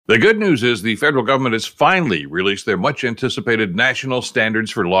The good news is the federal government has finally released their much anticipated national standards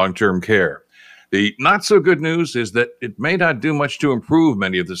for long term care. The not so good news is that it may not do much to improve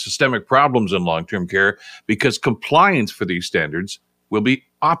many of the systemic problems in long term care because compliance for these standards will be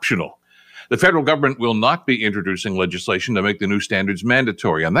optional. The federal government will not be introducing legislation to make the new standards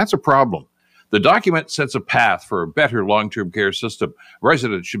mandatory, and that's a problem. The document sets a path for a better long term care system.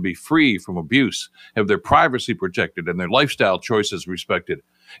 Residents should be free from abuse, have their privacy protected, and their lifestyle choices respected.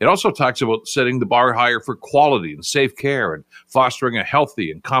 It also talks about setting the bar higher for quality and safe care and fostering a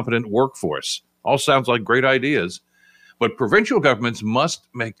healthy and competent workforce. All sounds like great ideas, but provincial governments must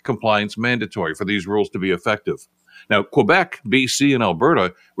make compliance mandatory for these rules to be effective. Now, Quebec, BC, and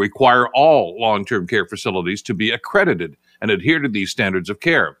Alberta require all long-term care facilities to be accredited and adhere to these standards of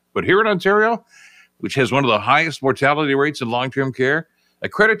care. But here in Ontario, which has one of the highest mortality rates in long-term care,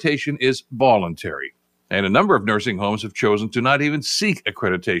 accreditation is voluntary. And a number of nursing homes have chosen to not even seek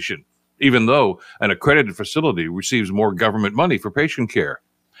accreditation, even though an accredited facility receives more government money for patient care.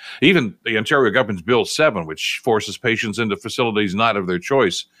 Even the Ontario government's Bill 7, which forces patients into facilities not of their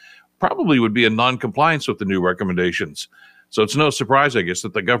choice, probably would be in non-compliance with the new recommendations. So it's no surprise, I guess,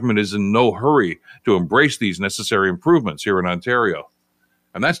 that the government is in no hurry to embrace these necessary improvements here in Ontario.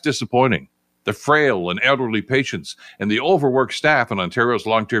 And that's disappointing. The frail and elderly patients and the overworked staff in Ontario's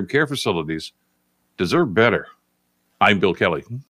long-term care facilities deserve better. I'm Bill Kelly.